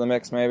Finnegan into the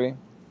mix, maybe.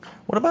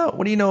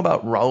 What do you know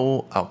about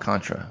Raul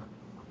Alcantara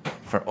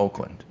for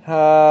Oakland?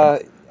 I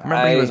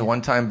remember he was a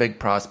one-time big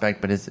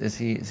prospect, but is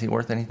he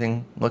worth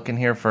anything looking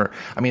here for?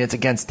 I mean, it's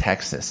against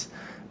Texas.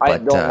 I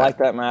don't like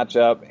that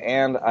matchup,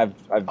 and I've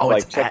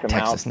it's checked at him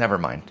Texas. out. Never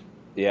mind.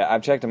 Yeah,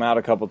 I've checked him out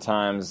a couple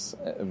times,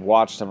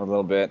 watched him a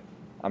little bit.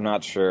 I'm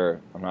not sure.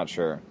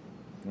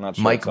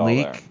 Mike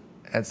Leake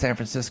at San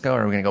Francisco.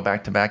 Or are we going to go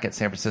back to back at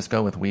San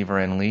Francisco with Weaver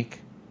and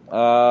Leake?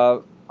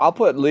 I'll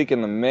put Leake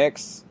in the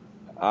mix.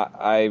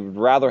 I'd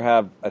rather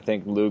have, I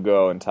think,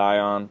 Lugo and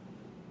Tyon.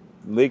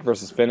 Leake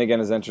versus Finnegan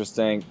is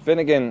interesting.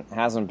 Finnegan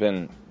hasn't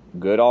been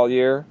good all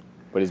year,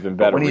 but he's been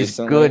better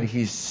recently. When he's good,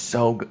 he's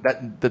so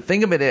good. The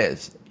thing of it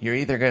is, you're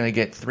either going to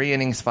get 3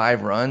 innings,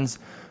 5 runs,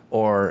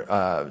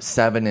 or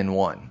 7 in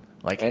 1.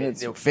 Like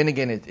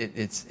Finnegan,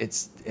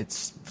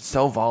 it's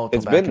so volatile.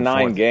 It's been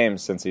 9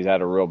 games since he's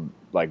had a real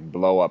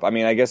blow up. I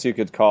mean, I guess you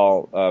could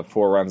call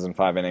 4 runs in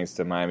 5 innings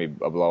to Miami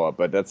a blow up,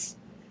 but that's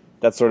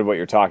sort of what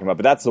you're talking about.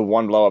 But that's the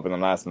one blow up in the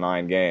last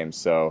 9 games.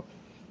 So,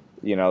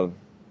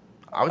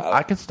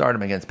 I could start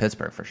him against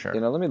Pittsburgh for sure.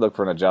 Let me look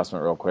for an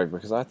adjustment real quick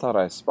because I thought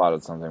I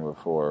spotted something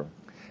before.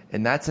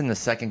 And that's in the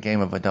second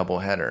game of a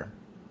doubleheader.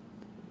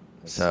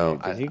 So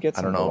did he get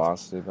some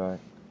velocity back?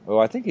 Oh,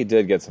 I think he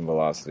did get some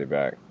velocity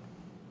back.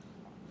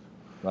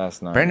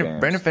 last 9 Brandon, games.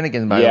 Brandon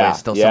Finnegan, by the way, is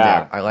still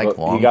something I like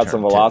long-term. He got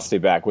some velocity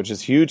back, which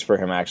is huge for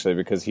him, actually,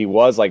 because he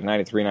was like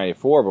 93,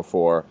 94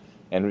 before,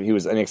 and he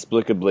was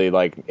inexplicably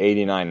like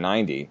 89,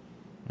 90.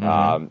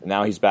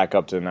 Now he's back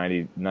up to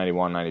 90,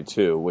 91,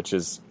 92, which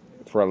is,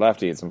 for a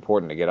lefty, it's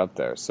important to get up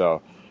there.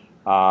 So,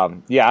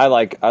 I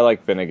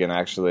like Finnegan,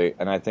 actually,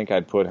 and I think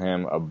I'd put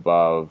him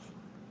above,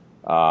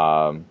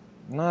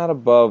 not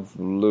above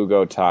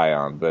Lugo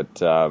Taillon,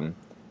 but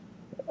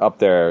up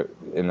there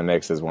in the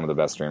mix as one of the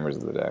best streamers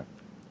of the day.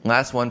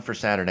 Last one for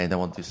Saturday, then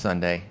we'll do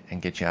Sunday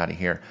and get you out of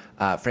here.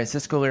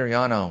 Francisco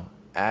Liriano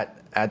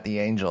at the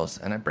Angels,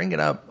 and I bring it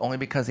up only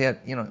because he's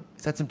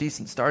had some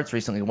decent starts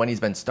recently when he's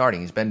been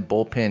starting. He's been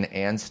bullpen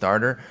and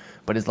starter,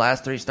 but his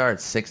last 3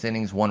 starts, 6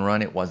 innings, 1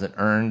 run, it wasn't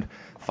earned.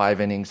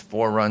 5 innings,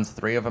 4 runs,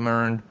 3 of them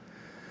earned.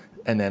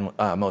 And then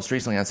most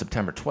recently on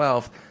September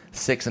 12th,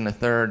 6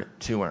 1/3,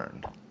 2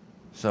 earned.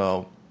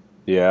 So,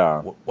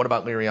 yeah. What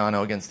about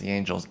Liriano against the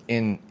Angels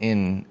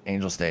in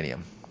Angel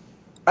Stadium?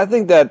 I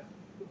think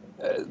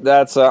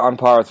that's on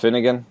par with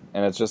Finnegan,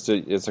 and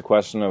it's a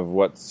question of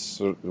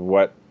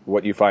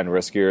what you find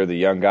riskier: the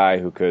young guy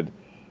who could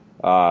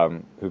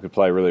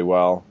play really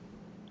well,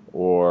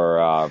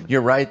 or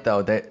you're right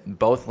though that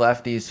both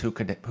lefties who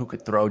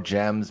could throw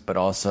gems, but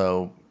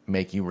also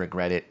make you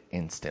regret it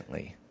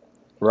instantly.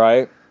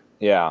 Right?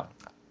 Yeah.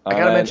 I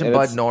gotta mention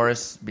Bud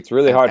Norris. It's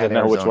really hard to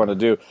know Arizona. which one to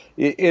do.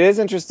 It is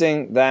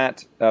interesting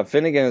that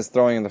Finnegan is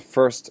throwing in the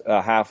first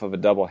half of a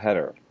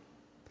doubleheader.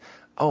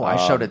 Oh, I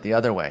showed it the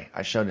other way.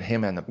 I showed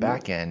him on the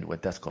back end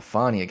with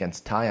Desclafani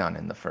against Taillon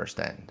in the first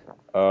end.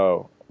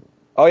 Oh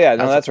yeah,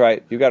 no, that's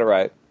right. You got it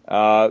right.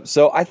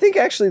 So I think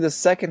actually the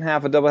second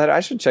half of doubleheader, I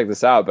should check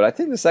this out, but I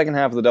think the second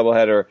half of the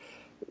doubleheader,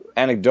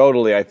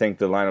 anecdotally, I think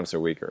the lineups are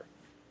weaker.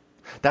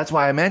 That's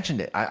why I mentioned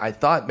it. I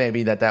thought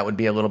maybe that would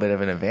be a little bit of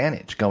an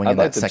advantage going in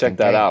that second game. I'd like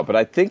to check that out, but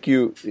I think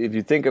if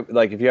you think of,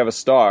 like, if you have a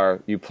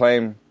star, you play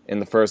him in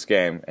the first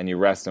game and you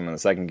rest him in the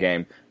second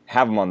game,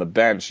 have him on the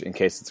bench in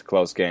case it's a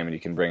close game and you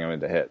can bring him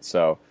in to hit.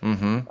 So,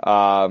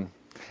 and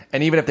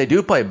even if they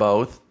do play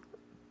both,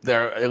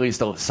 they're at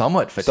least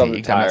somewhat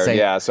fatigued. Tired, I'm not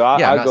saying,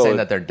 I'm not saying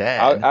that they're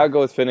dead. I'll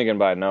go with Finnegan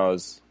by a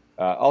nose.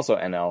 Also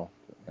NL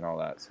and all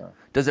that. So.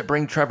 Does it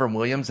bring Trevor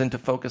Williams into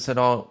focus at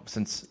all?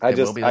 Since it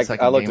will be the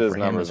second I looked game at his for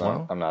him numbers. as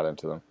well. I'm not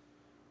into them.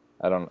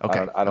 I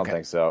don't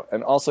think so.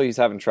 And also, he's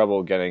having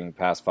trouble getting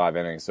past 5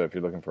 innings. So if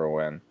you're looking for a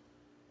win,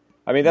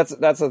 I mean that's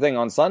the thing.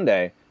 On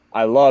Sunday,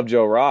 I love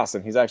Joe Ross,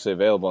 and he's actually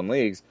available in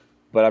leagues,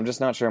 but I'm just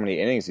not sure how many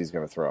innings he's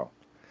going to throw.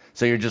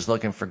 So you're just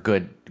looking for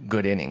good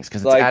innings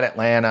because it's at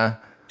Atlanta.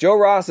 Joe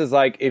Ross is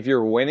like, if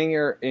you're winning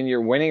your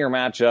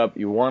matchup,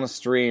 you want to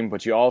stream,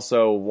 but you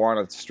also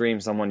want to stream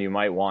someone you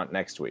might want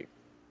next week.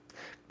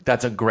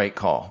 That's a great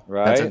call.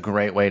 Right? That's a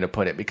great way to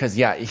put it because,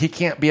 he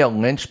can't be a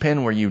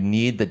linchpin where you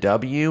need the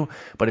W.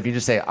 But if you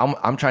just say,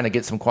 I'm trying to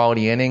get some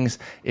quality innings,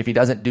 if he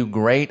doesn't do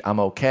great, I'm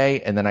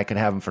okay, and then I can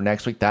have him for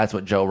next week. That's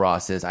what Joe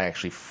Ross is. I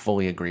actually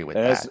fully agree with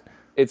that.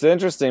 It's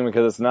interesting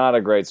because it's not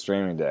a great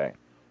streaming day.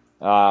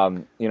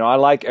 I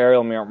like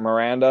Ariel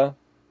Miranda.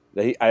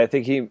 I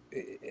think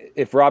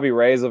if Robbie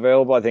Ray is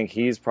available, I think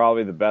he's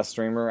probably the best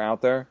streamer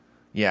out there.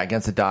 Yeah,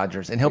 against the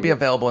Dodgers. And he'll be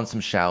available in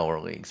some shallower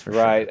leagues for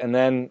sure. Right, and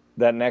then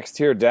that next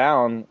tier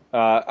down,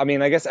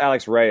 I guess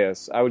Alex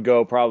Reyes. I would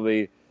go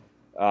probably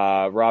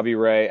Robbie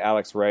Ray,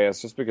 Alex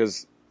Reyes, just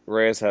because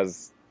Reyes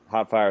has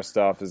hot fire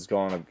stuff, is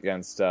going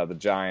against the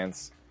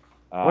Giants.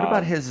 What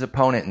about his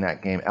opponent in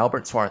that game,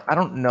 Albert Suarez? I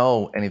don't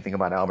know anything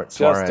about Albert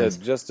Suarez.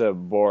 Just a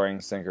boring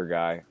sinker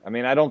guy. I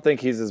mean, I don't think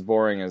he's as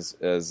boring as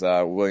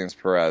Williams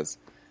Perez.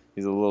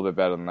 He's a little bit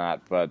better than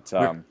that, but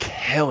we're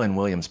killing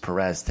Williams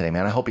Perez today,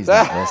 man. I hope he's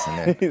not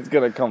listening. He's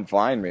gonna come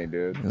find me,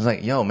 dude. He's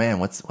like, "Yo, man,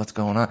 what's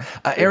going on?"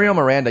 Ariel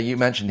Miranda, you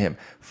mentioned him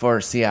for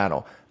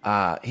Seattle.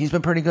 He's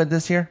been pretty good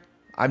this year.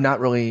 I've not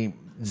really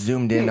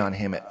zoomed in on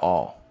him at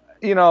all.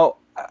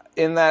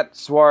 In that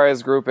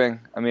Suarez grouping,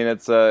 I mean,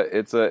 it's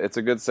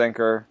a good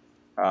sinker.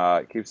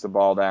 Keeps the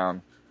ball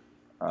down.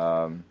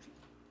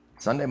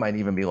 Sunday might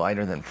even be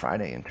lighter than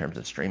Friday in terms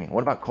of streaming.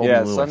 What about Colby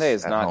Lewis? Sunday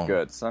is not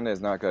good. Sunday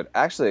is not good.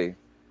 Actually,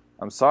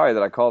 I'm sorry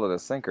that I called it a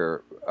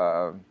sinker.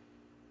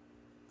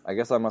 I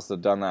guess I must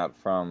have done that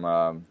from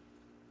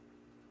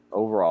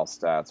overall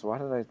stats. Why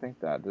did I think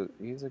that?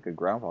 He's a good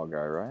ground ball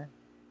guy, right?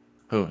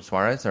 Who,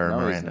 Suarez or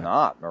Miranda? No, he's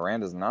not.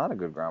 Miranda's not a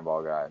good ground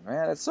ball guy.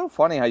 Man, it's so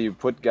funny how you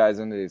put guys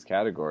into these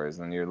categories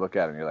and you look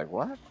at it and you're like,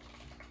 what?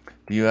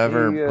 Do you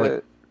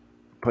ever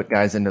put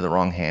guys into the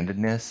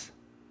wrong-handedness?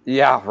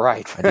 Yeah,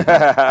 right. I do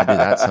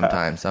that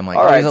sometimes. I'm like,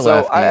 all right, he's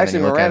a lefty.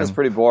 Miranda's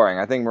pretty boring.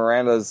 I think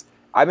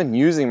I've been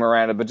using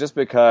Miranda, but just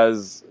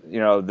because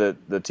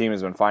the team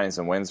has been finding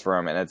some wins for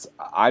him, and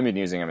I've been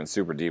using him in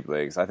super deep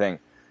leagues. I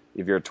think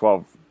if you're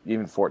 12,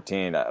 even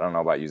 14, I don't know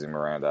about using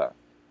Miranda.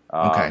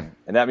 Okay,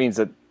 and that means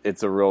that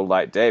it's a real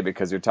light day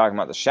because you're talking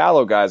about the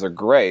shallow guys are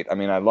great. I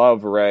mean, I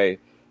love Ray.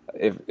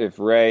 If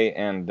Ray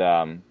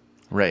and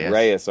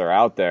Reyes are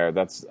out there,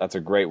 that's a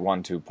great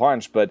 1-2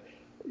 punch. But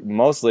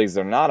most leagues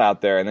they're not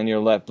out there, and then you're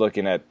left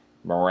looking at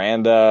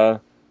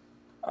Miranda.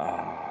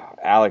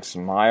 Alex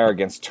Meyer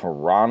against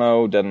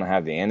Toronto doesn't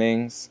have the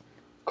innings.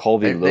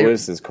 Colby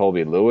Lewis is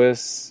Colby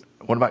Lewis.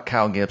 What about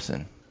Kyle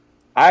Gibson?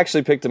 I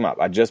actually picked him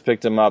up. I just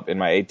picked him up in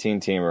my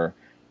 18-teamer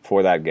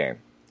for that game.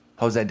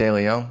 Jose De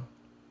Leon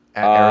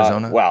at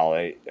Arizona? Well,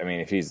 I mean,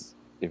 if he's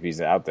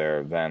out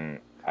there, then...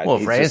 Well,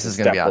 if Reyes is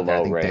going to be out there,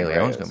 I think De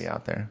Leon's going to be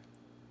out there.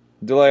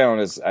 De Leon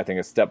is, I think,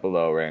 a step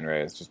below Rain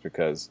Reyes just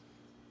because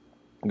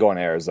going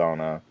to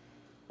Arizona,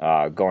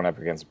 going up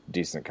against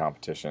decent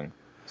competition.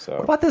 So,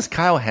 what about this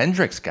Kyle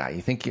Hendricks guy?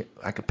 You think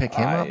I could pick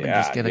him up and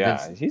just get a good...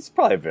 He's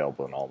probably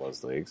available in all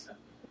those leagues.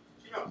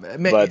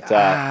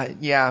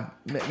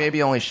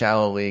 Maybe only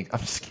shallow league. I'm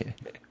just kidding.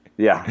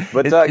 Yeah,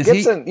 but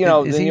Gibson, the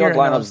New York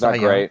lineup's not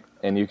great,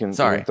 and you can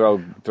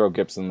throw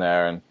Gibson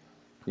there, and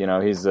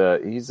he's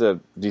a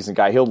decent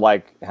guy. He'll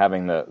like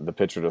having the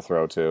pitcher to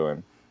throw to,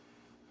 and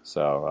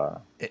so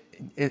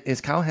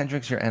is Kyle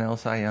Hendricks your NL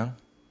Cy Young?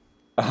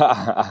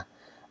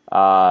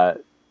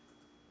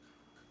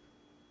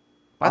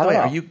 By the way,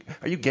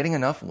 are you getting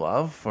enough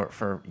love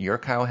for your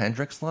Kyle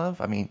Hendricks love?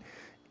 I mean,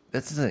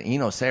 this is an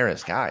Eno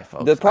Saris guy,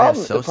 folks. The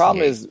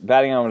problem is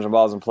batting average and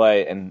balls in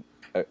play, and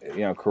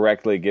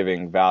correctly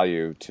giving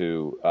value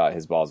to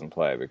his balls in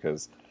play,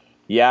 because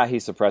he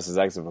suppresses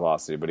exit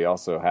velocity, but he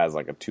also has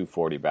like a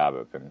 240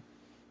 BABIP, and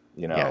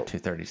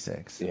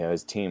 236.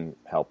 His team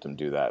helped him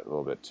do that a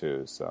little bit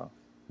too. So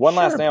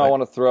last name I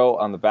want to throw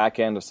on the back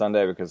end of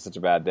Sunday because it's such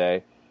a bad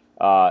day.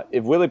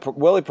 If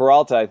Willie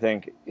Peralta, I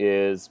think,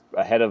 is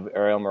ahead of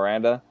Ariel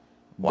Miranda.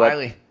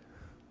 Wiley.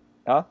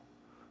 Huh?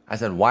 I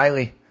said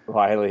Wiley.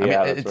 Wiley,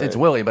 yeah. It's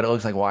Willie, but it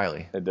looks like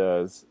Wiley. It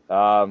does.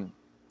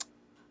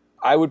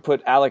 I would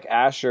put Alec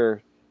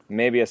Asher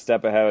maybe a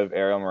step ahead of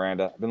Ariel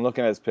Miranda. I've been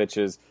looking at his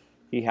pitches.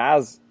 He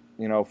has,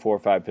 4 or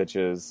 5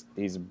 pitches.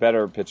 He's a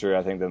better pitcher,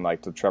 I think, than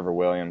like the Trevor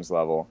Williams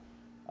level.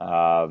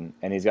 And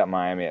he's got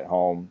Miami at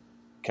home.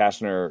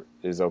 Cashner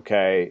is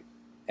okay.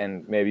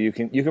 And maybe you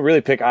can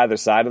really pick either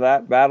side of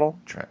that battle.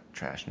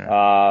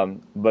 Trashner.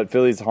 But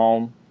Philly's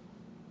home,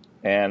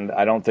 and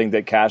I don't think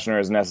that Cashner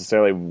is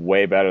necessarily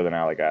way better than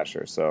Alec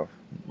Asher. So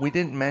we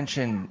didn't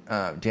mention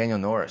Daniel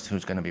Norris,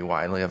 who's going to be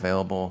widely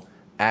available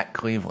at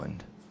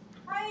Cleveland.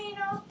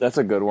 That's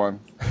a good one.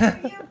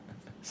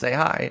 Say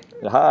hi.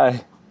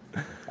 Hi.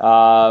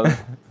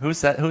 Who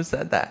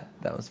said that?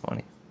 That was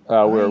funny.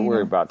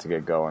 We're about to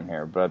get going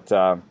here, but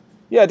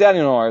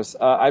Daniel Norris.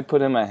 I'd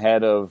put him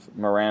ahead of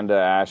Miranda,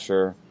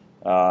 Asher,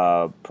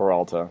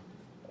 Peralta,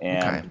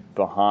 and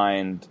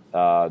behind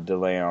De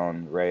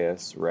Leon,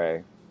 Reyes,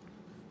 Ray.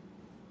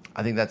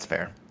 I think that's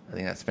fair.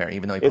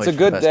 Even though it's a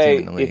good day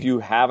if you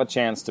have a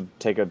chance to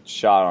take a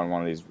shot on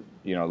one of these,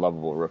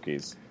 lovable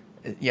rookies.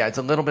 Yeah, it's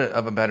a little bit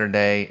of a better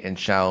day in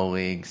shallow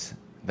leagues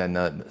than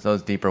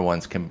those deeper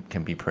ones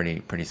can be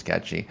pretty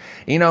sketchy.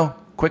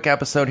 Quick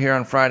episode here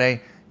on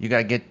Friday. You got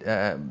to get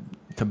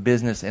to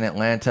business in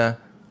Atlanta.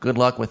 Good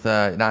luck with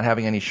not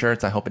having any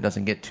shirts. I hope it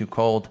doesn't get too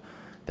cold.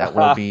 That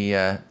will be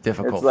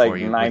difficult for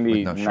you. It's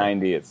like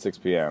 90 at 6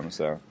 p.m.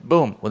 So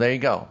boom. Well, there you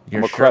go. I'm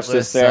going to crush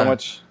this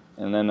sandwich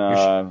and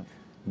then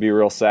be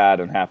real sad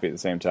and happy at the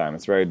same time.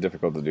 It's very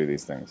difficult to do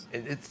these things.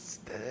 It's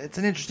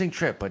an interesting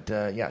trip, but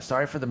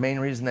sorry for the main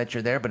reason that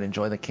you're there, but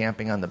enjoy the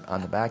camping on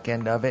the back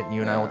end of it, and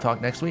you and I will talk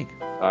next week.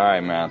 All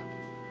right, man.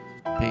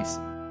 Peace.